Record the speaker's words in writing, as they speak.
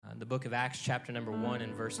book of Acts chapter number 1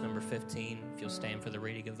 and verse number 15. If you'll stand for the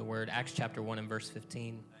reading of the word. Acts chapter 1 and verse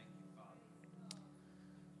 15.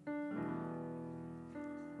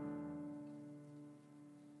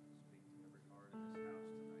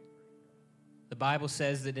 The Bible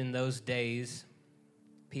says that in those days,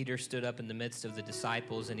 Peter stood up in the midst of the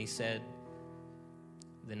disciples and he said,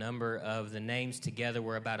 the number of the names together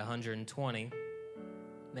were about 120.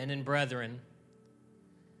 Men and brethren,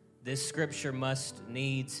 this scripture must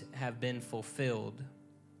needs have been fulfilled,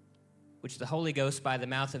 which the Holy Ghost by the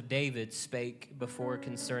mouth of David spake before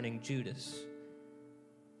concerning Judas,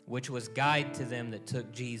 which was guide to them that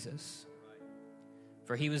took Jesus.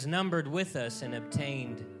 For he was numbered with us and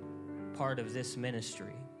obtained part of this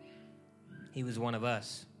ministry. He was one of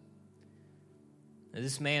us. Now,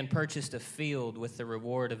 this man purchased a field with the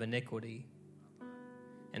reward of iniquity,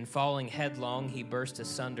 and falling headlong, he burst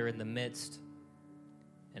asunder in the midst,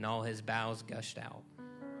 and all his bowels gushed out.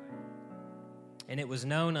 And it was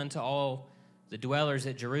known unto all the dwellers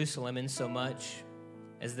at Jerusalem, insomuch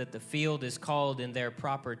as that the field is called in their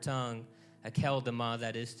proper tongue Akeldama,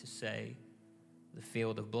 that is to say, the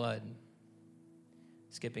field of blood.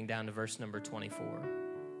 Skipping down to verse number 24.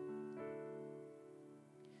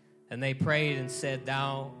 And they prayed and said,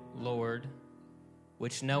 Thou, Lord,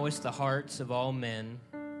 which knowest the hearts of all men,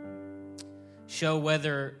 show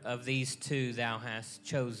whether of these two thou hast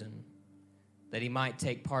chosen, that he might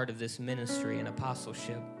take part of this ministry and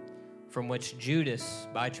apostleship, from which Judas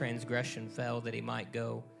by transgression fell, that he might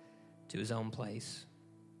go to his own place.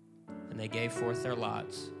 And they gave forth their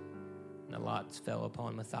lots, and the lots fell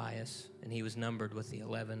upon Matthias, and he was numbered with the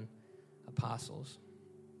 11 apostles.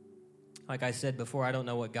 Like I said before, I don't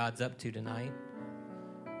know what God's up to tonight,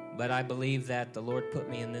 but I believe that the Lord put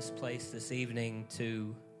me in this place this evening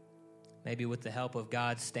to, maybe with the help of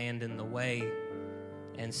God, stand in the way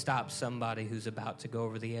and stop somebody who's about to go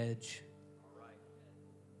over the edge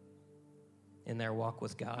in their walk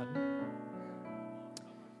with God.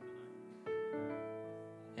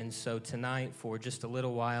 And so tonight, for just a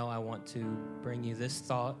little while, I want to bring you this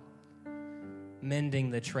thought: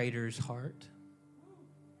 mending the traitor's heart.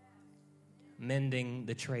 Mending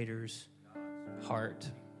the traitor's heart.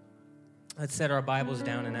 Let's set our Bibles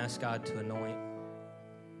down and ask God to anoint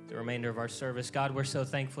the remainder of our service. God, we're so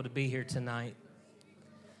thankful to be here tonight.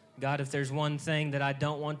 God, if there's one thing that I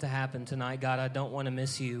don't want to happen tonight, God, I don't want to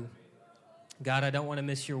miss you. God, I don't want to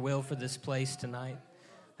miss your will for this place tonight.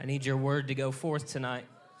 I need your word to go forth tonight.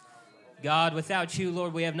 God, without you,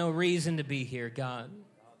 Lord, we have no reason to be here, God.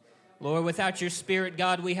 Lord, without your spirit,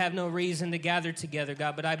 God, we have no reason to gather together,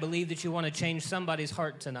 God, but I believe that you want to change somebody's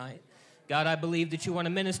heart tonight. God, I believe that you want to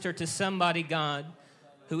minister to somebody, God,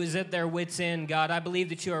 who is at their wits' end, God. I believe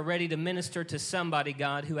that you are ready to minister to somebody,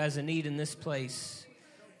 God, who has a need in this place.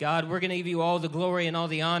 God, we're going to give you all the glory and all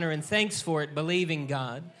the honor and thanks for it, believing,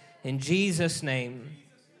 God, in Jesus' name.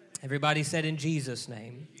 Everybody said in Jesus'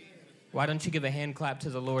 name. Why don't you give a hand clap to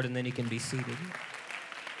the Lord and then you can be seated.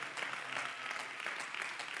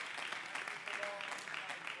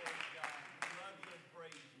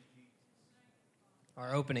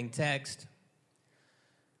 Our opening text,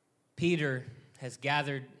 Peter has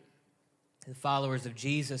gathered the followers of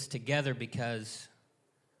Jesus together because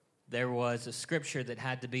there was a scripture that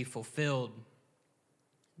had to be fulfilled,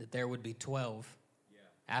 that there would be 12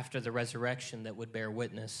 after the resurrection that would bear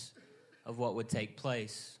witness of what would take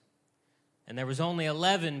place. And there was only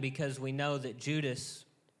 11 because we know that Judas,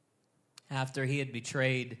 after he had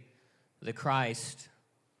betrayed the Christ,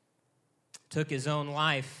 took his own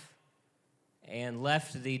life and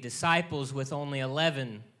left the disciples with only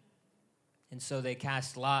 11. And so they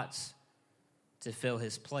cast lots to fill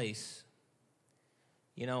his place.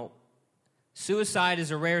 You know, suicide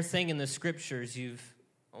is a rare thing in the scriptures. You've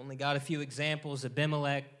only got a few examples: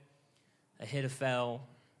 Abimelech, Ahithophel,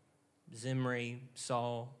 Zimri,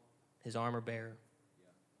 Saul, his armor bearer,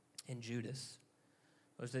 and Judas.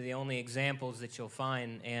 Those are the only examples that you'll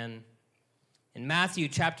find. And in Matthew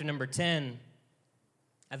chapter number 10,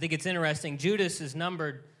 I think it's interesting, Judas is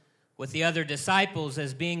numbered with the other disciples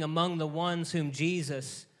as being among the ones whom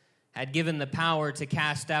Jesus had given the power to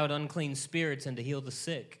cast out unclean spirits and to heal the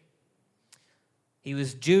sick. He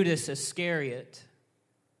was Judas Iscariot.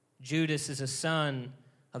 Judas is a son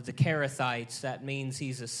of the Kerethites. That means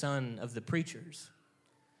he's a son of the preachers.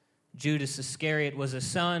 Judas Iscariot was a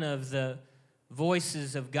son of the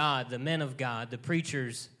voices of God, the men of God, the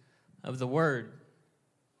preachers of the word.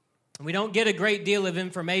 We don't get a great deal of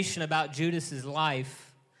information about Judas's life,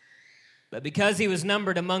 but because he was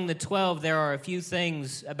numbered among the 12, there are a few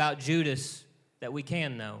things about Judas that we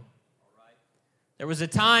can know. There was a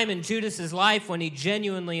time in Judas's life when he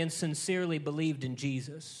genuinely and sincerely believed in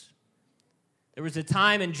Jesus. There was a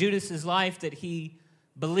time in Judas's life that he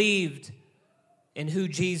believed in who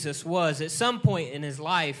Jesus was. At some point in his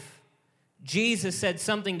life, Jesus said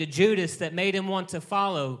something to Judas that made him want to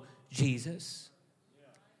follow Jesus.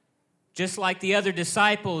 Just like the other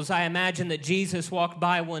disciples, I imagine that Jesus walked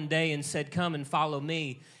by one day and said, "Come and follow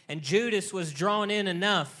me." And Judas was drawn in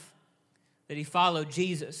enough that he followed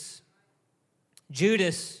Jesus.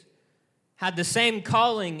 Judas had the same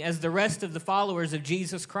calling as the rest of the followers of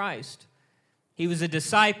Jesus Christ. He was a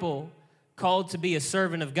disciple called to be a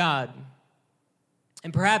servant of God.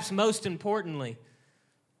 And perhaps most importantly,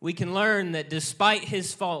 we can learn that despite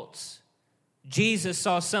his faults, Jesus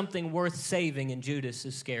saw something worth saving in Judas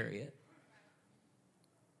Iscariot.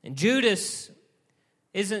 And Judas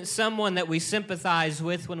isn't someone that we sympathize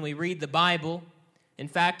with when we read the Bible. In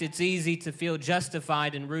fact, it's easy to feel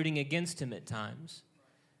justified in rooting against him at times.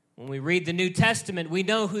 When we read the New Testament, we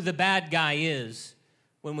know who the bad guy is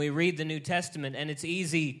when we read the New Testament, and it's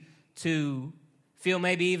easy to feel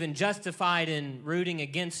maybe even justified in rooting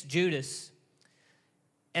against Judas.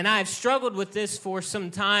 And I've struggled with this for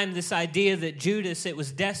some time, this idea that Judas, it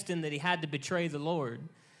was destined that he had to betray the Lord.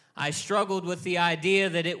 I struggled with the idea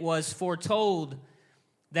that it was foretold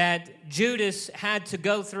that Judas had to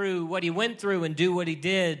go through what he went through and do what he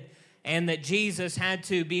did, and that Jesus had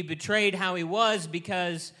to be betrayed how he was,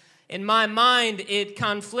 because in my mind, it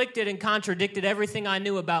conflicted and contradicted everything I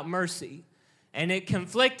knew about mercy. And it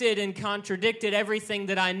conflicted and contradicted everything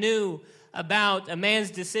that I knew about a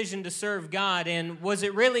man's decision to serve God. And was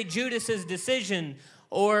it really Judas's decision,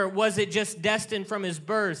 or was it just destined from his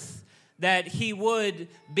birth that he would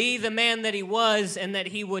be the man that he was and that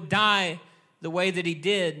he would die the way that he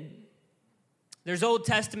did? There's Old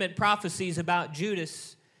Testament prophecies about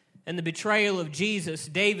Judas and the betrayal of Jesus.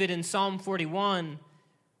 David in Psalm 41,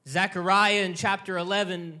 Zechariah in chapter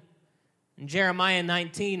 11, and Jeremiah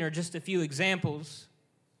 19 are just a few examples.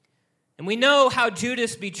 And we know how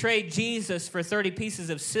Judas betrayed Jesus for 30 pieces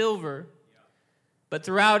of silver. But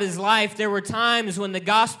throughout his life, there were times when the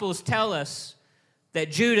Gospels tell us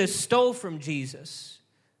that Judas stole from Jesus,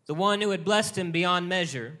 the one who had blessed him beyond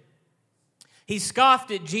measure. He scoffed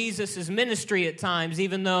at Jesus' ministry at times,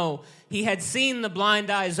 even though he had seen the blind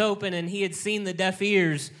eyes open and he had seen the deaf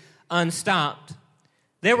ears unstopped.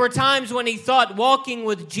 There were times when he thought walking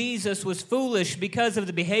with Jesus was foolish because of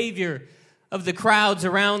the behavior of the crowds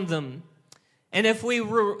around them. And if we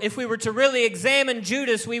were to really examine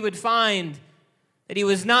Judas, we would find that he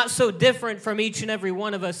was not so different from each and every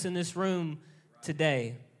one of us in this room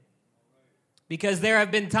today. Because there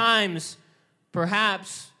have been times,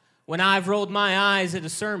 perhaps, when I've rolled my eyes at a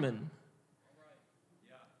sermon.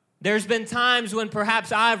 There's been times when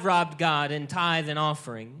perhaps I've robbed God in tithe and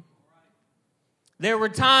offering. There were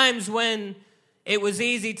times when it was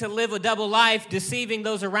easy to live a double life, deceiving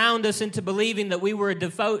those around us into believing that we were a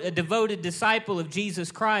devoted disciple of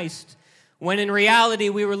Jesus Christ, when in reality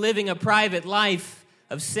we were living a private life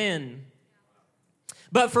of sin.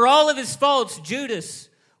 But for all of his faults, Judas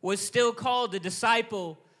was still called a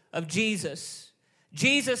disciple of Jesus.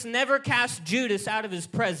 Jesus never cast Judas out of his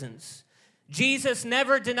presence. Jesus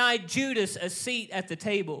never denied Judas a seat at the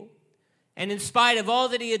table. And in spite of all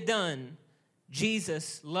that he had done,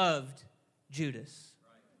 Jesus loved Judas.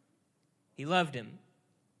 He loved him.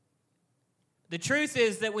 The truth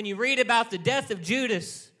is that when you read about the death of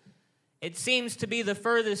Judas, it seems to be the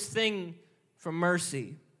furthest thing from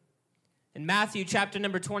mercy. In Matthew chapter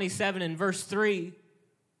number 27 and verse 3,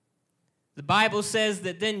 the Bible says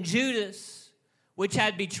that then Judas, which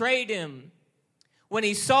had betrayed him, when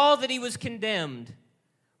he saw that he was condemned,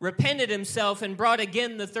 repented himself and brought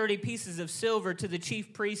again the 30 pieces of silver to the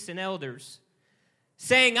chief priests and elders,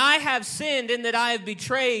 saying, "I have sinned in that I have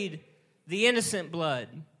betrayed the innocent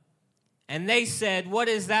blood." And they said, "What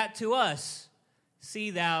is that to us? See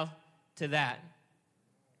thou to that."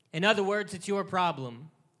 In other words, it's your problem.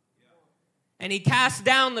 And he cast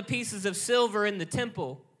down the pieces of silver in the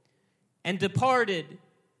temple and departed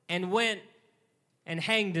and went and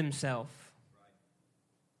hanged himself.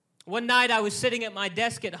 One night I was sitting at my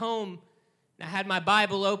desk at home, and I had my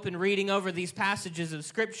Bible open reading over these passages of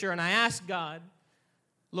Scripture, and I asked God,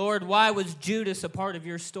 "Lord, why was Judas a part of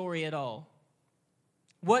your story at all?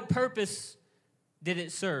 What purpose did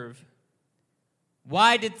it serve?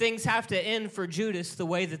 Why did things have to end for Judas the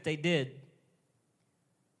way that they did?"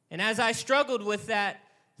 And as I struggled with that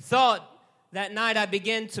thought that night, I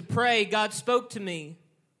began to pray. God spoke to me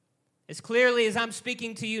as clearly as I'm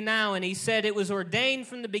speaking to you now, and he said, "It was ordained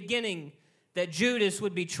from the beginning that Judas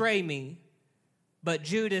would betray me, but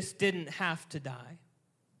Judas didn't have to die."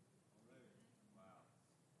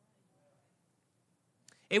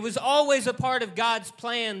 It was always a part of God's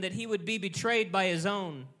plan that he would be betrayed by his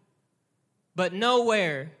own. But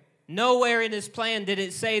nowhere in his plan did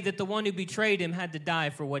it say that the one who betrayed him had to die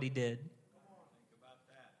for what he did.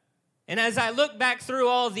 And as I look back through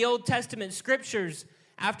all of the Old Testament scriptures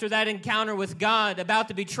after that encounter with God about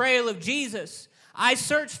the betrayal of Jesus, I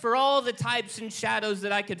searched for all the types and shadows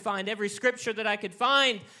that I could find, every scripture that I could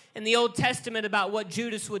find in the Old Testament about what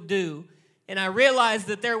Judas would do. And I realized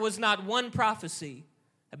that there was not one prophecy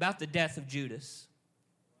about the death of Judas.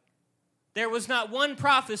 There was not one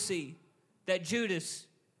prophecy that Judas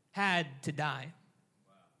had to die.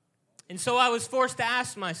 And so I was forced to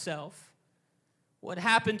ask myself, what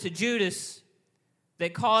happened to Judas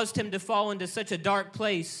that caused him to fall into such a dark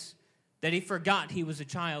place that he forgot he was a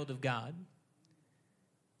child of God?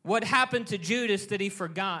 What happened to Judas that he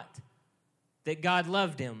forgot that God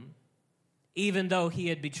loved him, even though he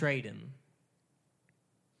had betrayed him?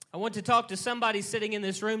 I want to talk to somebody sitting in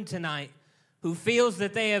this room tonight who feels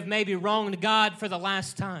that they have maybe wronged God for the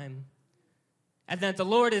last time, and that the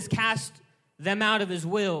Lord has cast them out of his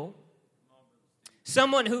will.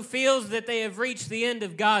 Someone who feels that they have reached the end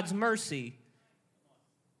of God's mercy,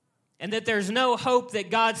 and that there's no hope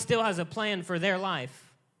that God still has a plan for their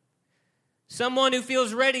life. Someone who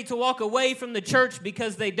feels ready to walk away from the church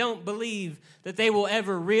because they don't believe that they will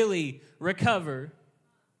ever really recover.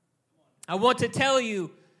 I want to tell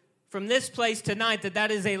you from this place tonight that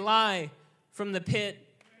that is a lie from the pit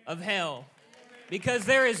of hell. Because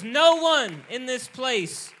there is no one in this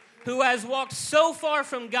place who has walked so far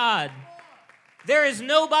from God. There is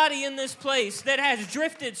nobody in this place that has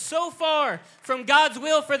drifted so far from God's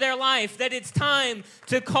will for their life that it's time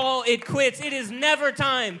to call it quits. It is never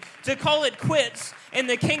time to call it quits in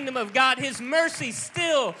the kingdom of God. His mercy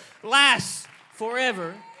still lasts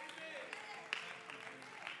forever.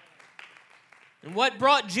 And what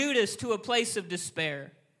brought Judas to a place of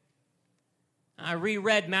despair? I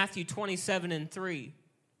reread Matthew 27:3.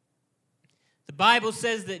 The Bible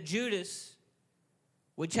says that Judas,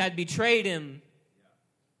 which had betrayed him,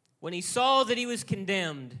 when he saw that he was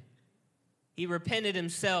condemned, he repented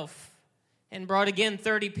himself and brought again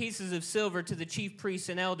 30 pieces of silver to the chief priests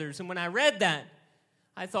and elders. And when I read that,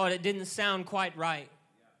 I thought it didn't sound quite right.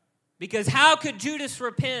 Because how could Judas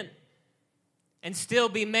repent and still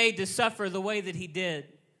be made to suffer the way that he did?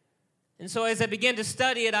 And so as I began to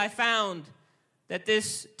study it, I found that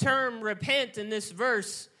this term repent in this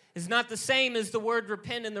verse is not the same as the word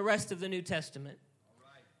repent in the rest of the New Testament.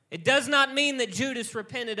 It does not mean that Judas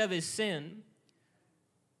repented of his sin.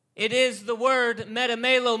 It is the word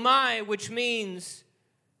metamelomai, which means,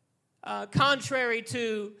 contrary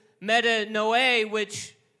to metanoe,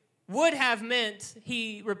 which would have meant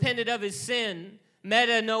he repented of his sin.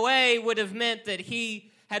 Metanoe would have meant that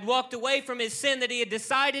he had walked away from his sin, that he had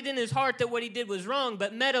decided in his heart that what he did was wrong.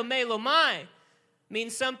 But metamelomai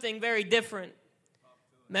means something very different.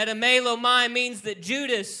 Metamelomai means that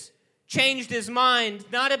Judas changed his mind,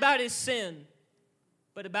 not about his sin,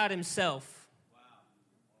 but about himself.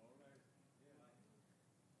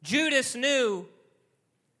 Judas knew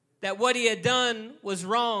that what he had done was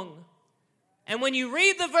wrong. And when you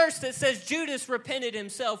read the verse that says Judas repented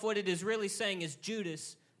himself, what it is really saying is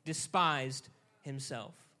Judas despised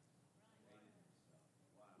himself.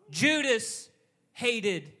 Judas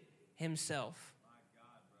hated himself.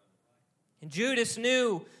 And Judas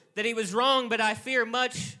knew that he was wrong, but I fear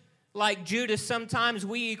much like Judas, sometimes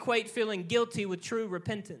we equate feeling guilty with true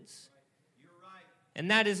repentance. And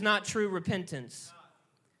that is not true repentance.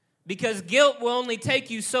 Because guilt will only take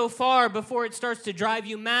you so far before it starts to drive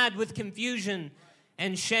you mad with confusion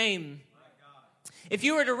and shame. If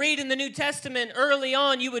you were to read in the New Testament early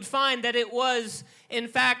on, you would find that it was, in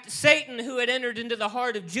fact, Satan who had entered into the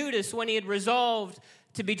heart of Judas when he had resolved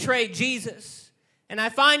to betray Jesus. And I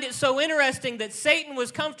find it so interesting that Satan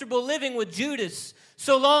was comfortable living with Judas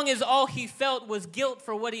so long as all he felt was guilt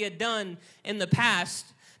for what he had done in the past.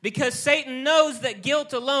 Because Satan knows that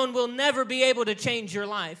guilt alone will never be able to change your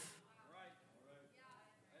life.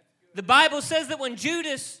 The Bible says that when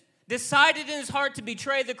Judas decided in his heart to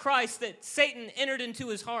betray the Christ, that Satan entered into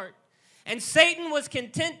his heart. And Satan was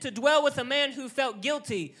content to dwell with a man who felt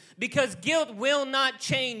guilty, because guilt will not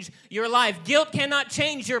change your life. Guilt cannot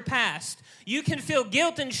change your past. You can feel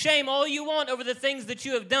guilt and shame all you want over the things that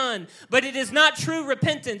you have done, but it is not true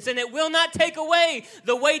repentance, and it will not take away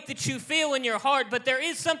the weight that you feel in your heart. But there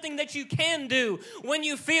is something that you can do when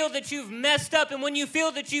you feel that you've messed up and when you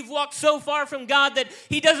feel that you've walked so far from God that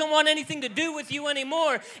He doesn't want anything to do with you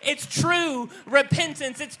anymore. It's true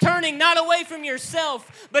repentance. It's turning not away from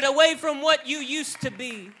yourself, but away from what you used to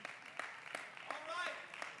be.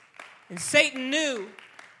 And Satan knew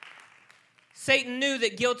Satan knew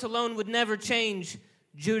that guilt alone would never change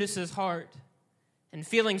Judas's heart, and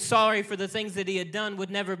feeling sorry for the things that he had done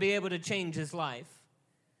would never be able to change his life.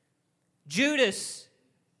 Judas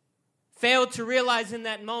failed to realize in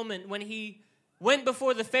that moment when he went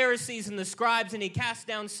before the Pharisees and the scribes and he cast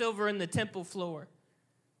down silver in the temple floor.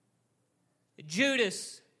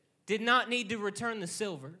 Judas did not need to return the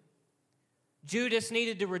silver. Judas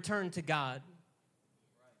needed to return to God.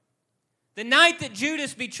 The night that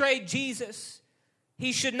Judas betrayed Jesus,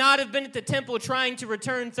 he should not have been at the temple trying to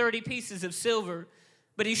return 30 pieces of silver,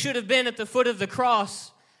 but he should have been at the foot of the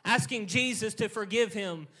cross asking Jesus to forgive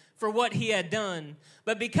him for what he had done.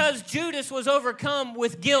 But because Judas was overcome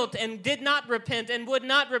with guilt and did not repent and would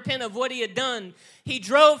not repent of what he had done, he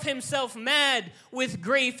drove himself mad with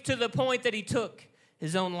grief to the point that he took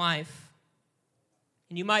his own life.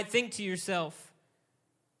 And you might think to yourself,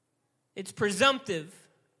 it's presumptive.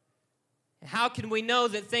 How can we know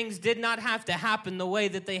that things did not have to happen the way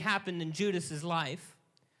that they happened in Judas's life?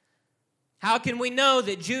 How can we know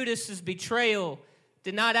that Judas's betrayal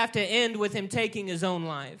did not have to end with him taking his own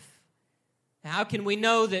life? How can we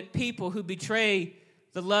know that people who betray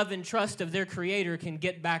the love and trust of their Creator can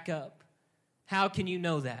get back up? How can you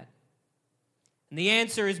know that? And the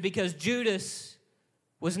answer is because Judas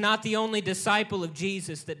was not the only disciple of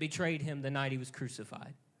Jesus that betrayed him the night he was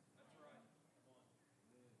crucified.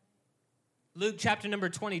 Luke chapter number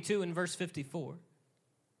 22 and verse 54.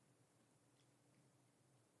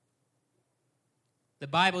 The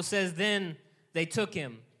Bible says, then they took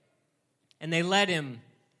him and they led him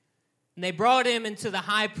and they brought him into the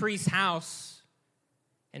high priest's house.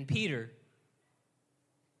 And Peter,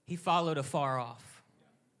 he followed afar off.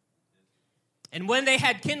 And when they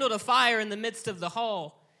had kindled a fire in the midst of the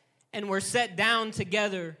hall and were set down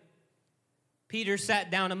together, Peter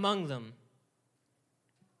sat down among them.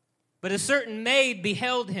 But a certain maid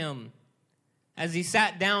beheld him as he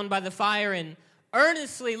sat down by the fire and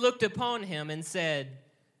earnestly looked upon him and said,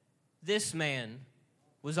 this man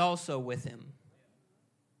was also with him.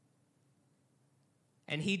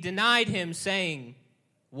 And he denied him, saying,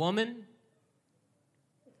 woman,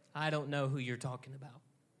 I don't know who you're talking about.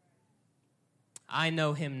 I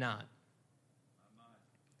know him not.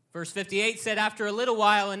 Verse 58 said, after a little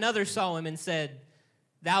while, another saw him and said,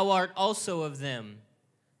 thou art also of them.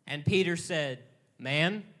 And Peter said,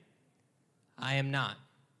 man, I am not.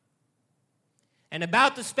 And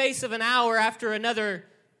about the space of an hour after, another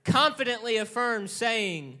confidently affirmed,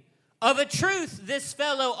 saying, of a truth, this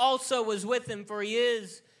fellow also was with him, for he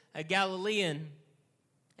is a Galilean.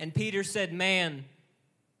 And Peter said, man,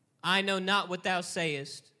 I know not what thou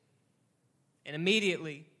sayest. And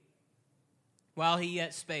immediately, while he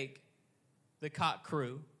yet spake, the cock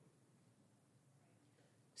crew.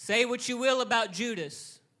 Say what you will about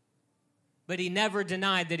Judas, but he never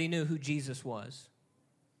denied that he knew who Jesus was.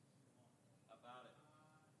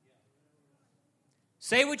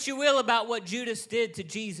 Say what you will about what Judas did to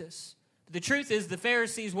Jesus. But the truth is, the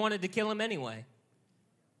Pharisees wanted to kill him anyway.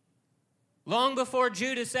 Long before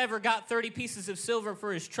Judas ever got 30 pieces of silver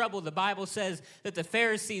for his trouble, the Bible says that the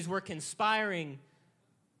Pharisees were conspiring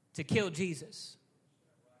to kill Jesus.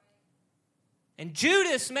 And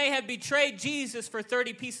Judas may have betrayed Jesus for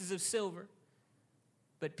 30 pieces of silver,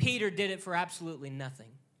 but Peter did it for absolutely nothing.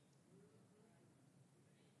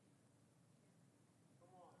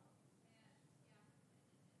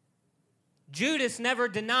 Judas never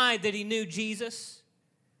denied that he knew Jesus,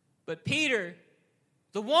 but Peter,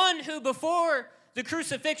 the one who before the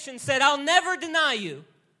crucifixion said, I'll never deny you.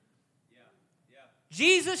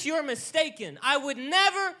 Jesus, you're mistaken. I would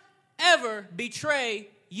never, ever betray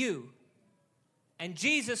you. And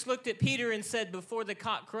Jesus looked at Peter and said, before the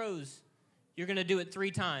cock crows, you're going to do it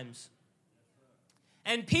 3 times.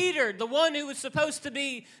 And Peter, the one who was supposed to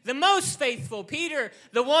be the most faithful, Peter,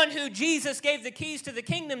 the one who Jesus gave the keys to the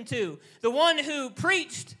kingdom to, the one who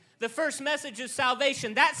preached the first message of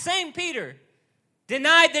salvation, that same Peter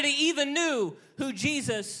denied that he even knew who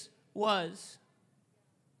Jesus was.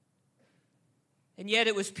 And yet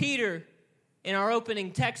it was Peter, in our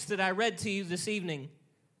opening text that I read to you this evening,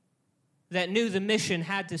 that knew the mission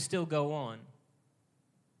had to still go on.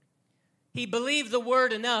 He believed the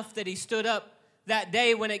word enough that he stood up that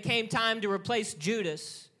day when it came time to replace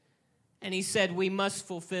Judas, and he said, we must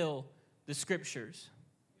fulfill the scriptures.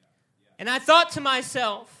 And I thought to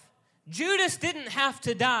myself, Judas didn't have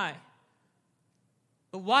to die,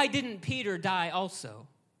 but why didn't Peter die also?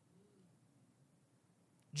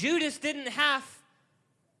 Judas didn't have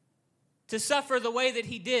to suffer the way that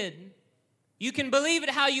he did. You can believe it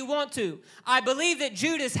how you want to. I believe that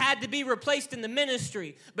Judas had to be replaced in the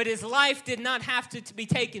ministry, but his life did not have to be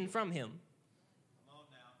taken from him.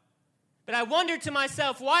 But I wondered to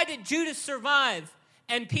myself, why did Judas survive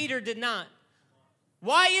and Peter did not?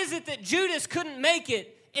 Why is it that Judas couldn't make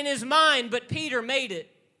it in his mind, but Peter made it?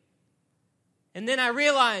 And then I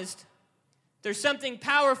realized there's something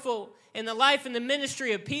powerful in the life and the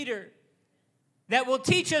ministry of Peter that will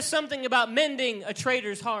teach us something about mending a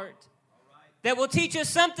traitor's heart. That will teach us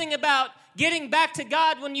something about getting back to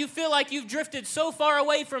God when you feel like you've drifted so far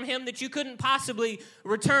away from Him that you couldn't possibly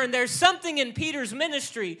return. There's something in Peter's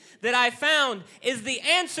ministry that I found is the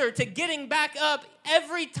answer to getting back up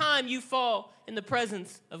every time you fall in the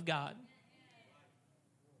presence of God.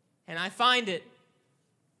 And I find it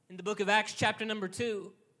in the book of Acts chapter number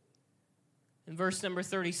 2 and verse number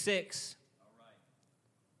 36.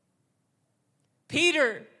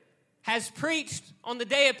 Peter has preached on the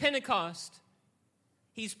day of Pentecost.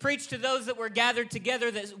 He's preached to those that were gathered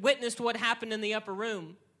together that witnessed what happened in the upper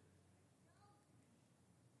room.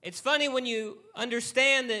 It's funny when you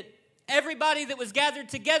understand that everybody that was gathered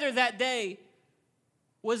together that day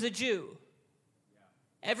was a Jew.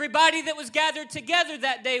 Everybody that was gathered together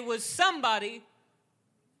that day was somebody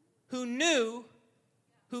who knew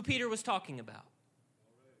who Peter was talking about.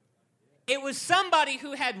 It was somebody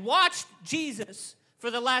who had watched Jesus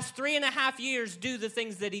for the last 3.5 years do the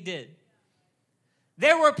things that he did.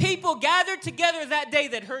 There were people gathered together that day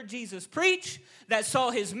that heard Jesus preach, that saw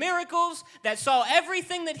his miracles, that saw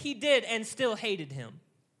everything that he did and still hated him.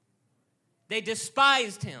 They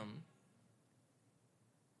despised him.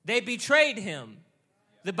 They betrayed him.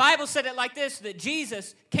 The Bible said it like this, that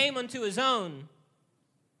Jesus came unto his own,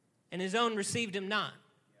 and his own received him not.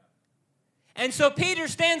 And so Peter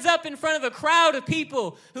stands up in front of a crowd of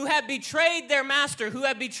people who have betrayed their master, who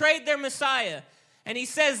have betrayed their Messiah. And he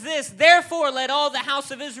says this, therefore let all the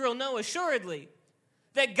house of Israel know assuredly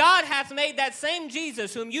that God hath made that same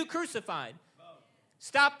Jesus whom you crucified.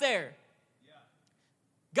 Stop there.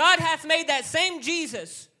 God hath made that same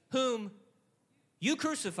Jesus whom you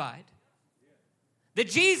crucified. The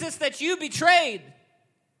Jesus that you betrayed.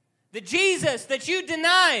 The Jesus that you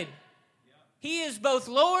denied. He is both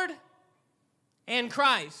Lord and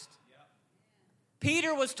Christ.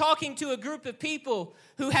 Peter was talking to a group of people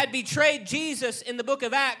who had betrayed Jesus in the book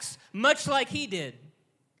of Acts, much like he did.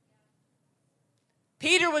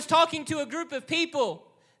 Peter was talking to a group of people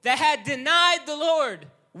that had denied the Lord,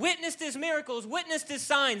 witnessed his miracles, witnessed his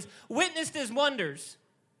signs, witnessed his wonders,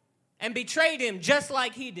 and betrayed him just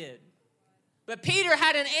like he did. But Peter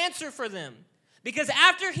had an answer for them. Because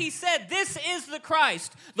after he said, this is the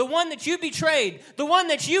Christ, the one that you betrayed, the one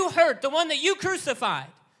that you hurt, the one that you crucified,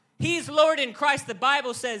 he's Lord in Christ, the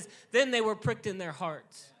Bible says, then they were pricked in their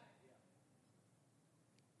hearts.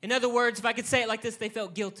 In other words, if I could say it like this, they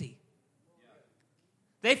felt guilty.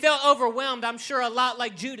 They felt overwhelmed, I'm sure a lot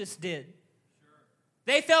like Judas did.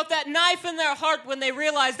 They felt that knife in their heart when they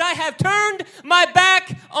realized, I have turned my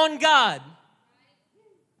back on God.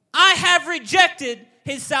 I have rejected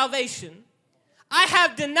his salvation. I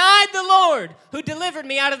have denied the Lord who delivered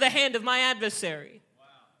me out of the hand of my adversary. Wow.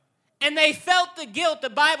 And they felt the guilt. The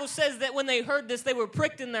Bible says that when they heard this, they were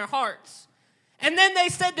pricked in their hearts. And then they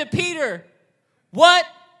said to Peter, what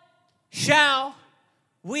shall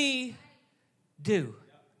we do?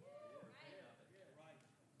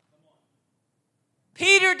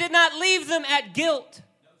 Peter did not leave them at guilt.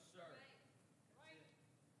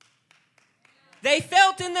 They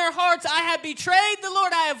felt in their hearts, I have betrayed the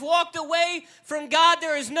Lord. I have walked away from God.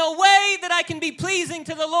 There is no way that I can be pleasing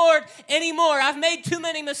to the Lord anymore. I've made too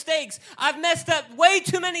many mistakes. I've messed up way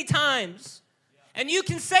too many times. And you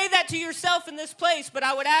can say that to yourself in this place, but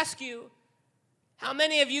I would ask you, how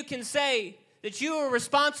many of you can say that you were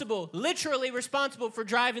responsible, literally responsible for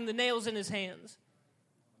driving the nails in his hands?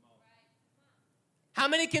 How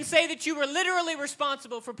many can say that you were literally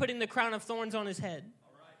responsible for putting the crown of thorns on his head?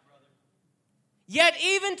 Yet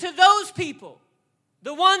even to those people,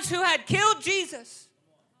 the ones who had killed Jesus,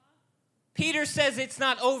 Peter says it's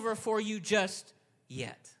not over for you just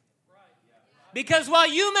yet. Because while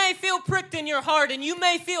you may feel pricked in your heart and you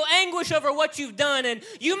may feel anguish over what you've done and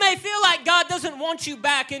you may feel like God doesn't want you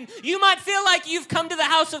back and you might feel like you've come to the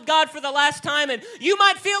house of God for the last time and you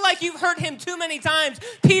might feel like you've hurt him too many times,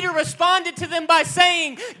 Peter responded to them by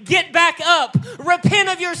saying, get back up, repent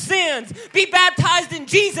of your sins, be baptized in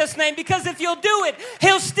Jesus' name, because if you'll do it,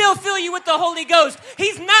 he'll still fill you with the Holy Ghost.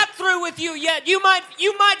 He's not through with you yet. You might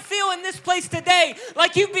feel in this place today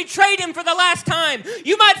like you've betrayed him for the last time.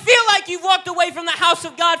 You might feel like you've walked away from the house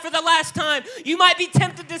of God for the last time. You might be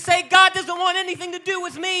tempted to say, God doesn't want anything to do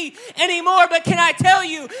with me anymore, but can I tell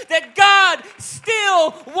you that God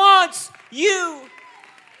still wants you?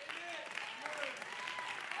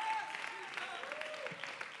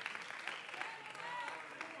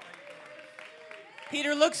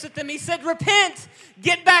 Peter looks at them. He said, repent,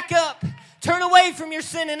 get back up, turn away from your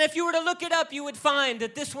sin. And if you were to look it up, you would find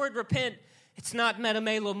that this word repent, it's not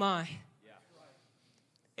metamelomai.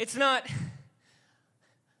 It's not,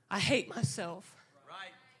 I hate myself.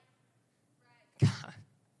 God,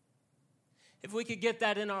 if we could get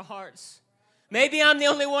that in our hearts. Maybe I'm the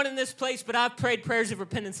only one in this place, but I've prayed prayers of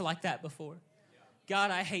repentance like that before. God,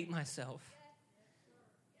 I hate myself.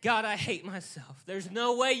 God, I hate myself. There's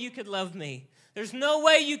no way you could love me. There's no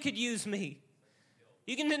way you could use me.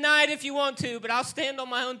 You can deny it if you want to, but I'll stand on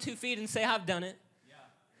my own 2 feet and say I've done it.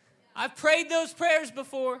 I've prayed those prayers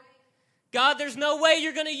before. God, there's no way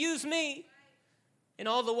you're going to use me. And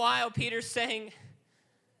all the while, Peter's saying,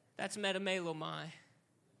 that's metamelomai.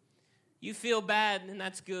 You feel bad, and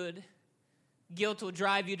that's good. Guilt will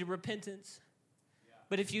drive you to repentance.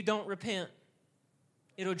 But if you don't repent,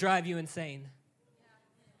 it'll drive you insane.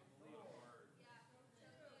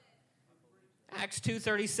 Acts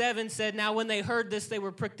 2:37 said, now when they heard this, they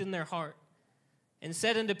were pricked in their heart and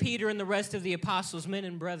said unto Peter and the rest of the apostles, men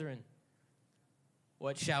and brethren,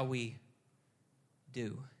 what shall we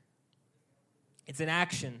do? It's an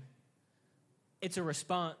action. It's a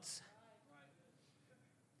response.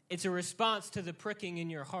 It's a response to the pricking in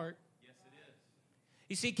your heart. Yes, it is.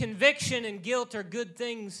 You see, conviction and guilt are good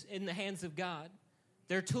things in the hands of God.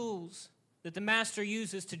 They're tools that the Master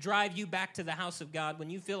uses to drive you back to the house of God when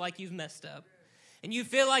you feel like you've messed up and you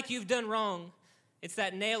feel like you've done wrong. It's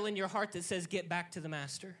that nail in your heart that says, get back to the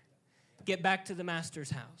Master. Get back to the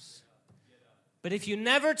Master's house. But if you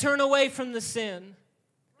never turn away from the sin,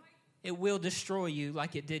 it will destroy you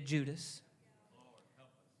like it did Judas.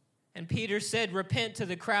 And Peter said, repent to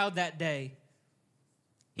the crowd that day.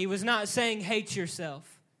 He was not saying hate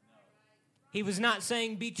yourself. He was not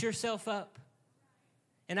saying beat yourself up.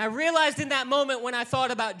 And I realized in that moment when I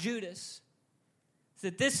thought about Judas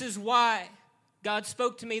that this is why God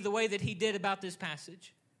spoke to me the way that he did about this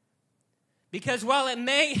passage. Because while it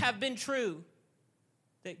may have been true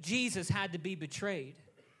that Jesus had to be betrayed,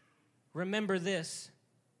 remember this,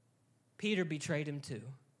 Peter betrayed him too.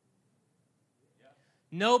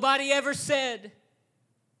 Nobody ever said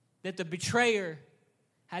that the betrayer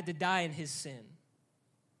had to die in his sin.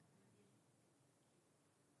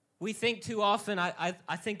 We think too often, I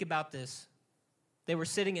think about this. They were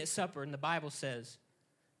sitting at supper, and the Bible says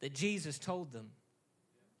that Jesus told them,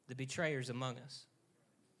 the betrayer's among us.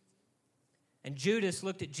 And Judas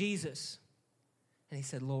looked at Jesus, and he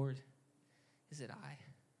said, Lord, is it I?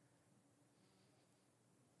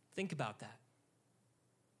 Think about that.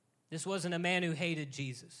 This wasn't a man who hated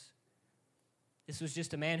Jesus. This was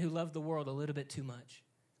just a man who loved the world a little bit too much.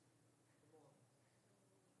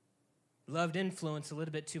 Loved influence a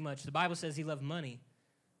little bit too much. The Bible says he loved money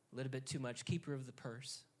a little bit too much, keeper of the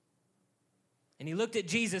purse. And he looked at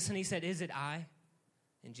Jesus and he said, is it I?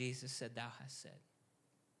 And Jesus said, thou hast said.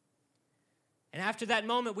 And after that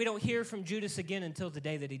moment, we don't hear from Judas again until the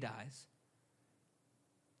day that he dies.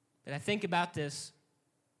 But I think about this.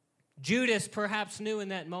 Judas perhaps knew in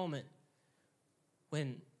that moment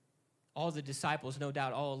when all the disciples, no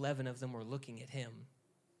doubt all 11 of them were looking at him.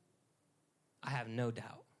 I have no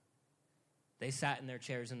doubt. They sat in their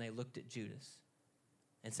chairs and they looked at Judas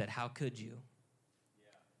and said, how could you?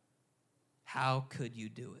 How could you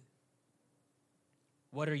do it?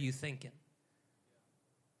 What are you thinking?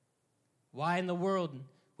 Why in the world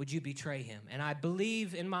would you betray him? And I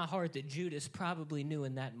believe in my heart that Judas probably knew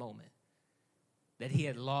in that moment that he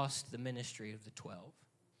had lost the ministry of the 12.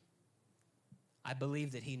 I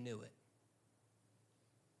believe that he knew it.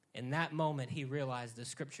 In that moment, he realized the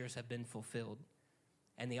scriptures have been fulfilled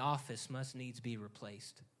and the office must needs be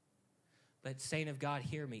replaced. But saint of God,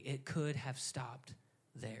 hear me, it could have stopped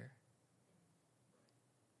there.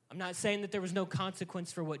 I'm not saying that there was no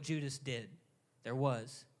consequence for what Judas did. There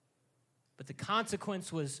was. But the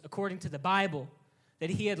consequence was, according to the Bible, that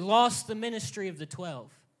he had lost the ministry of the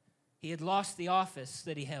 12. He had lost the office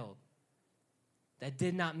that he held. That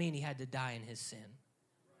did not mean he had to die in his sin.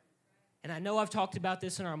 And I know I've talked about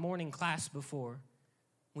this in our morning class before.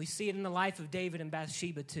 We see it in the life of David and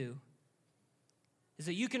Bathsheba too. Is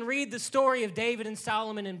that you can read the story of David and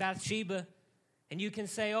Solomon and Bathsheba, and you can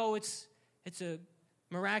say, oh, it's a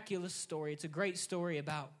miraculous story. It's a great story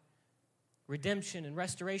about redemption and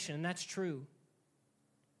restoration, and that's true.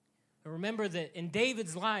 But remember that in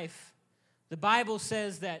David's life, the Bible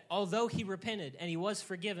says that although he repented and he was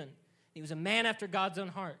forgiven, he was a man after God's own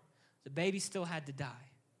heart, the baby still had to die.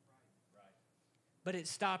 But it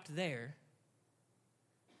stopped there.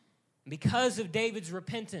 Because of David's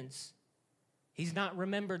repentance, he's not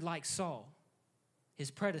remembered like Saul,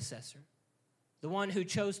 his predecessor, the one who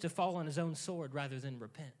chose to fall on his own sword rather than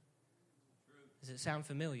repent. Does it sound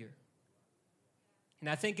familiar? And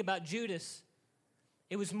I think about Judas.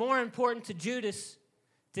 It was more important to Judas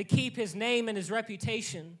to keep his name and his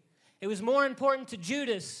reputation. It was more important to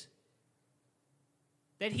Judas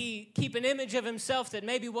that he keep an image of himself that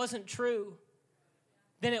maybe wasn't true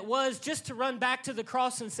than it was just to run back to the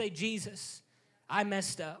cross and say, Jesus, I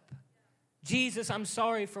messed up. Jesus, I'm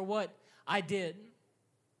sorry for what I did.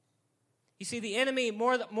 You see, the enemy,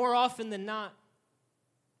 more often than not,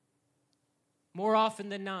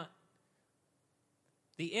 the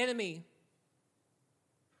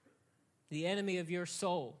enemy of your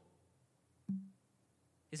soul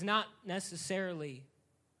is not necessarily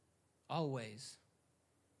always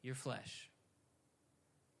your flesh.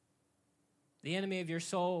 The enemy of your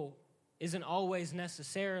soul isn't always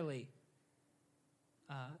necessarily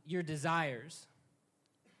your desires.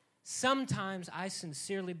 Sometimes I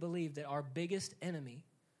sincerely believe that our biggest enemy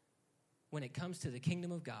when it comes to the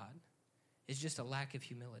kingdom of God is just a lack of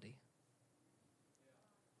humility.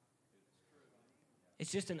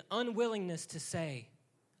 It's just an unwillingness to say,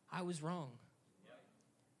 I was wrong.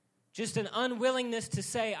 Just an unwillingness to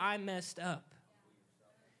say, I messed up.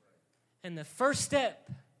 And the first step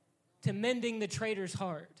to mending the traitor's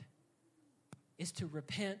heart is to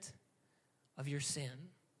repent of your sin.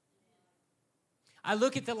 I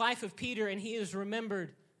look at the life of Peter, and he is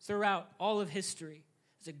remembered throughout all of history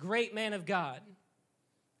as a great man of God.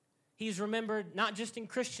 He's remembered not just in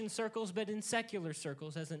Christian circles, but in secular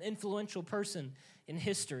circles as an influential person in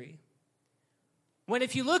history. When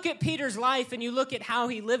if you look at Peter's life and you look at how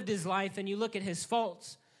he lived his life and you look at his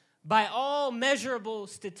faults, by all measurable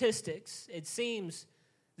statistics, it seems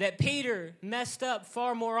that Peter messed up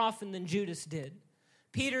far more often than Judas did.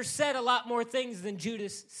 Peter said a lot more things than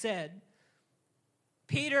Judas said.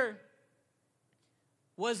 Peter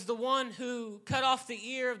was the one who cut off the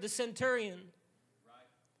ear of the centurion.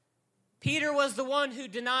 Peter was the one who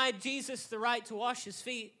denied Jesus the right to wash his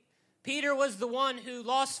feet. Peter was the one who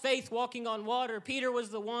lost faith walking on water. Peter was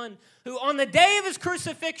the one who, on the day of his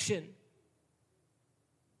crucifixion,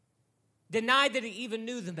 denied that he even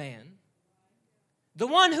knew the man. The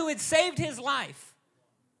one who had saved his life.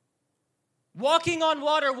 Walking on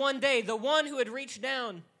water one day, the one who had reached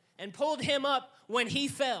down and pulled him up when he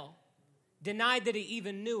fell, denied that he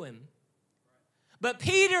even knew him. But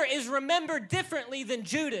Peter is remembered differently than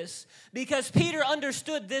Judas because Peter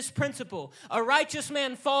understood this principle. A righteous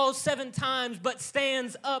man falls 7 times but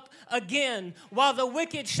stands up again, while the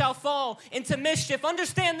wicked shall fall into mischief.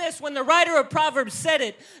 Understand this, when the writer of Proverbs said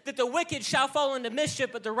it, that the wicked shall fall into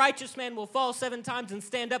mischief, but the righteous man will fall 7 times and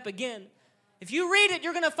stand up again. If you read it,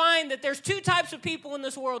 you're going to find that there's 2 types of people in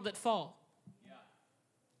this world that fall.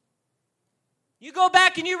 You go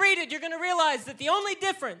back and you read it, you're going to realize that the only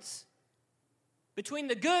difference between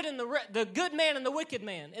the good and the good man and the wicked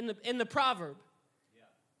man in the proverb.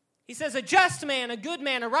 He says a just man, a good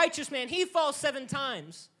man, a righteous man, he falls 7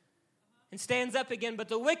 times and stands up again, but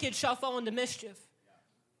the wicked shall fall into mischief.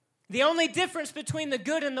 The only difference between the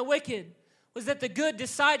good and the wicked was that the good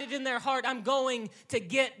decided in their heart, I'm going to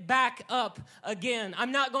get back up again.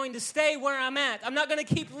 I'm not going to stay where I'm at. I'm not going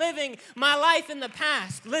to keep living my life in the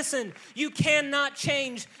past. Listen, you cannot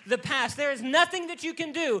change the past. There is nothing that you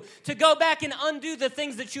can do to go back and undo the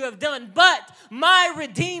things that you have done. But my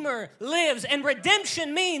Redeemer lives, and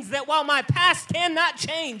redemption means that while my past cannot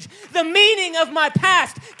change, the meaning of my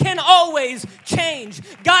past can always change.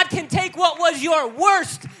 God can take what was your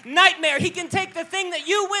worst nightmare. He can take the thing that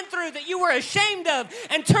you went through that you were ashamed of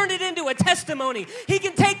and turn it into a testimony. He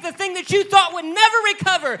can take the thing that you thought would never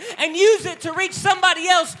recover and use it to reach somebody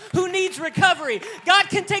else who needs recovery. God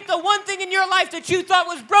can take the one thing in your life that you thought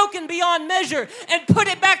was broken beyond measure and put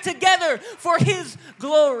it back together for His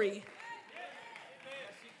glory.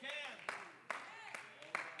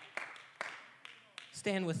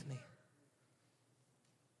 Stand with me.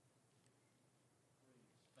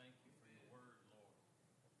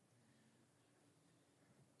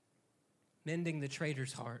 Mending the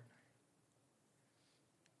traitor's heart.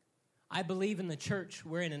 I believe in the church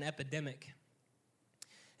we're in an epidemic.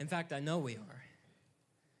 In fact, I know we are.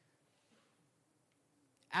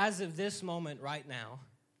 As of this moment right now,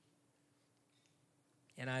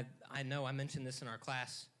 and I know I mentioned this in our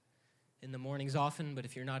class in the mornings often, but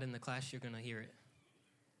if you're not in the class, you're going to hear it.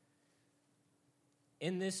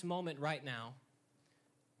 In this moment right now,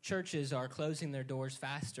 churches are closing their doors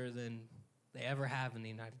faster than they ever have in the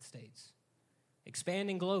United States.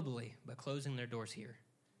 Expanding globally, but closing their doors here.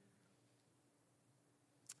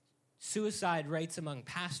 Suicide rates among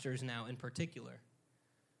pastors now, in particular,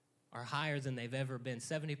 are higher than they've ever been.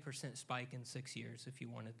 70% spike in 6 years, if you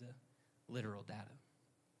wanted the literal data.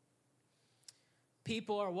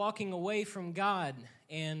 people are walking away from God.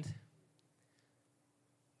 And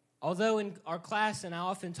although in our class, and I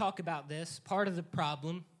often talk about this, part of the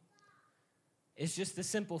problem is just the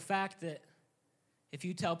simple fact that if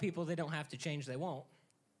you tell people they don't have to change, they won't.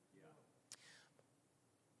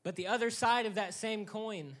 But the other side of that same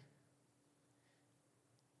coin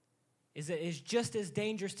is that it's just as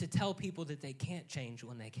dangerous to tell people that they can't change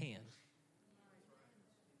when they can.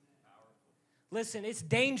 Listen, it's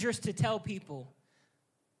dangerous to tell people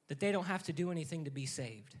that they don't have to do anything to be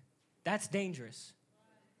saved. That's dangerous.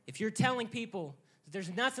 If you're telling people that there's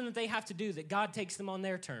nothing that they have to do, that God takes them on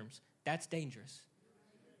their terms, that's dangerous.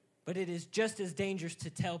 But it is just as dangerous to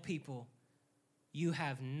tell people you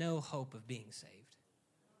have no hope of being saved,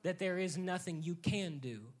 that there is nothing you can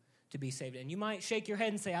do to be saved. And you might shake your head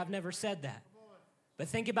and say, I've never said that. But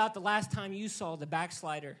think about the last time you saw the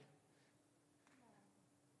backslider.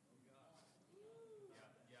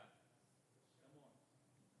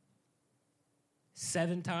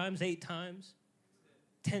 Seven times, 8 times,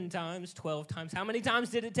 10 times, 12 times. How many times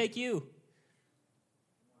did it take you?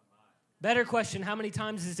 Better question, how many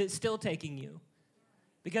times is it still taking you?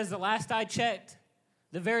 Because the last I checked,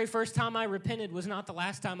 the very first time I repented was not the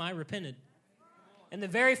last time I repented. And the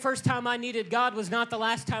very first time I needed God was not the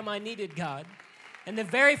last time I needed God. And the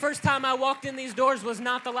very first time I walked in these doors was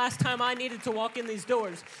not the last time I needed to walk in these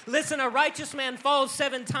doors. Listen, a righteous man falls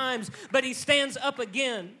 7 times, but he stands up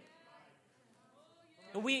again.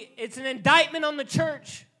 It's an indictment on the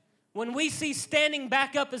church when we see standing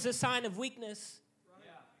back up as a sign of weakness.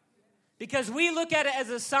 Because we look at it as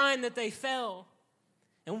a sign that they fell.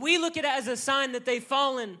 And we look at it as a sign that they've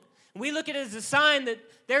fallen. And we look at it as a sign that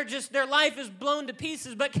their life is blown to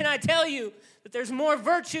pieces. But can I tell you that there's more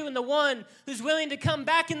virtue in the one who's willing to come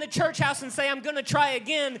back in the church house and say, I'm going to try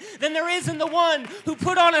again, than there is in the one who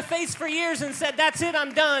put on a face for years and said, that's it,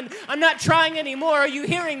 I'm done. I'm not trying anymore. Are you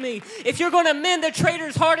hearing me? If you're going to mend a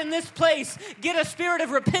traitor's heart in this place, get a spirit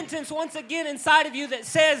of repentance once again inside of you that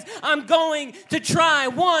says, I'm going to try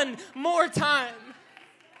one more time.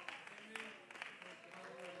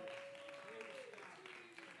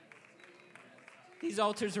 These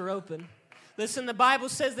altars are open. Listen, the Bible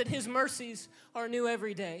says that His mercies are new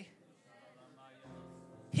every day.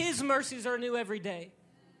 His mercies are new every day.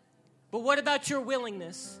 But what about your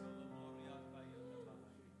willingness?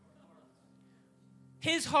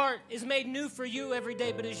 His heart is made new for you every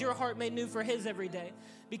day, but is your heart made new for His every day?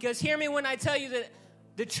 Because hear me when I tell you that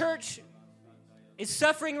the church is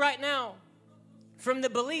suffering right now from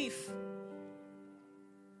the belief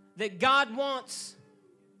that God wants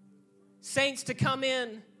saints to come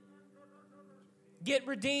in, get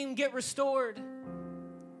redeemed, get restored,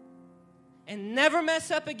 and never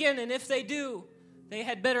mess up again. And if they do, they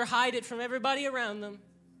had better hide it from everybody around them.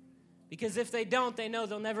 Because if they don't, they know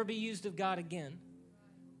they'll never be used of God again.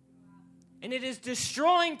 And it is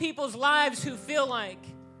destroying people's lives who feel like,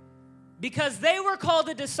 because they were called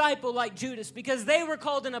a disciple like Judas, because they were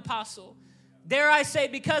called an apostle, dare I say,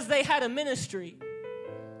 because they had a ministry,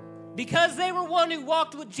 because they were one who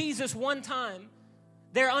walked with Jesus one time,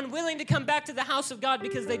 they're unwilling to come back to the house of God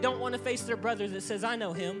because they don't want to face their brother that says, I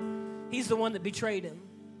know him. He's the one that betrayed him.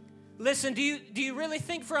 Listen, do you really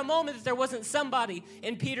think for a moment that there wasn't somebody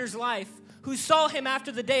in Peter's life who saw him after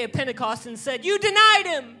the day of Pentecost and said, you denied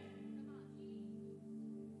him.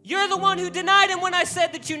 You're the one who denied him when I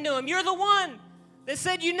said that you knew him. You're the one that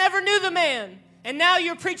said you never knew the man. And now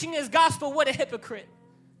you're preaching his gospel. What a hypocrite.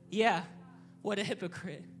 Yeah, what a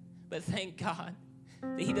hypocrite. But thank God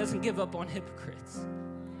that He doesn't give up on hypocrites.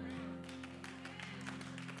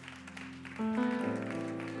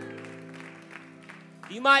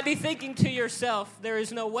 You might be thinking to yourself, there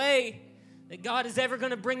is no way that God is ever going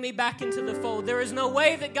to bring me back into the fold. There is no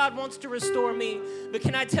way that God wants to restore me. But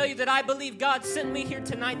can I tell you that I believe God sent me here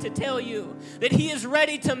tonight to tell you that He is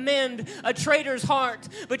ready to mend a traitor's heart.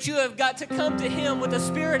 But you have got to come to Him with a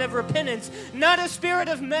spirit of repentance, not a spirit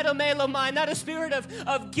of metamelomai, not a spirit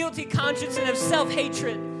of guilty conscience and of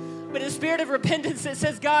self-hatred, but a spirit of repentance that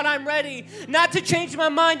says, God, I'm ready not to change my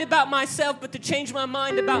mind about myself, but to change my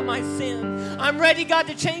mind about my sin. I'm ready, God,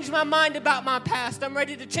 to change my mind about my past. I'm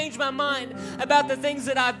ready to change my mind about the things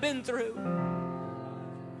that I've been through.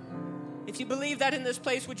 If you believe that in this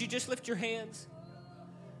place, would you just lift your hands?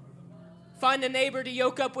 Find a neighbor to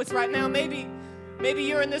yoke up with right now. Maybe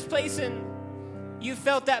you're in this place and you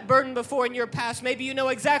felt that burden before in your past. Maybe you know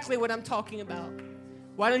exactly what I'm talking about.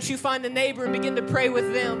 Why don't you find a neighbor and begin to pray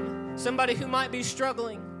with them? Somebody who might be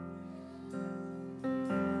struggling.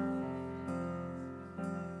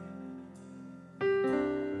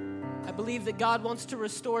 I believe that God wants to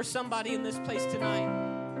restore somebody in this place tonight.